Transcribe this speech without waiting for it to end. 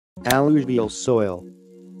Alluvial soil.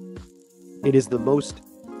 It is the most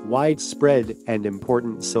widespread and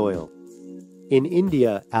important soil. In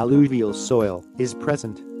India, alluvial soil is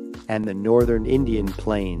present, and the northern Indian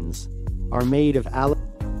plains are made of alluvial.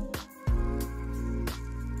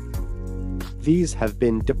 These have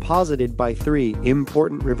been deposited by three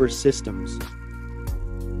important river systems: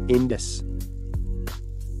 Indus,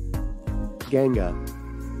 Ganga,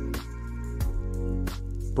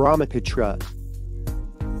 Brahmaputra.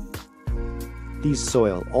 These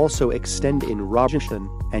soil also extend in Rajasthan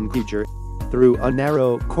and Gujarat through a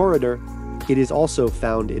narrow corridor. It is also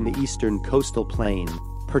found in the eastern coastal plain,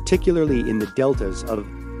 particularly in the deltas of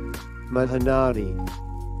Mahanadi,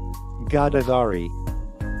 Godavari,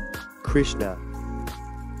 Krishna,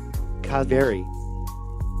 Kaveri.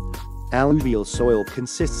 Alluvial soil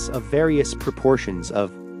consists of various proportions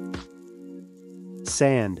of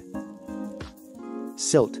sand,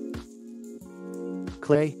 silt,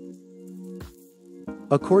 clay.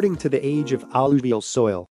 According to the age of alluvial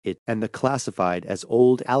soil, it and the classified as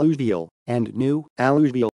Old Alluvial and New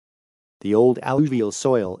Alluvial. The Old Alluvial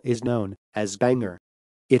soil is known as Bangar.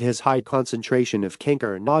 It has high concentration of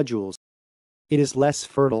canker nodules. It is less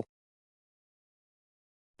fertile.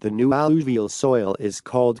 The New Alluvial soil is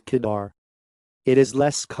called Kedar. It has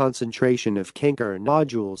less concentration of canker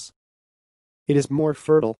nodules. It is more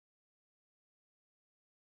fertile.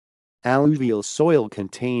 Alluvial soil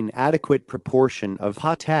contain adequate proportion of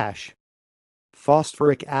potash,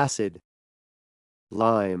 phosphoric acid,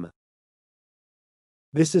 lime.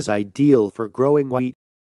 This is ideal for growing wheat,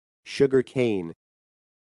 sugar cane,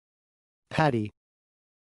 paddy.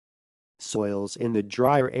 Soils in the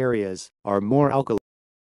drier areas are more alkaline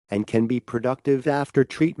and can be productive after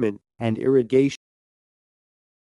treatment and irrigation.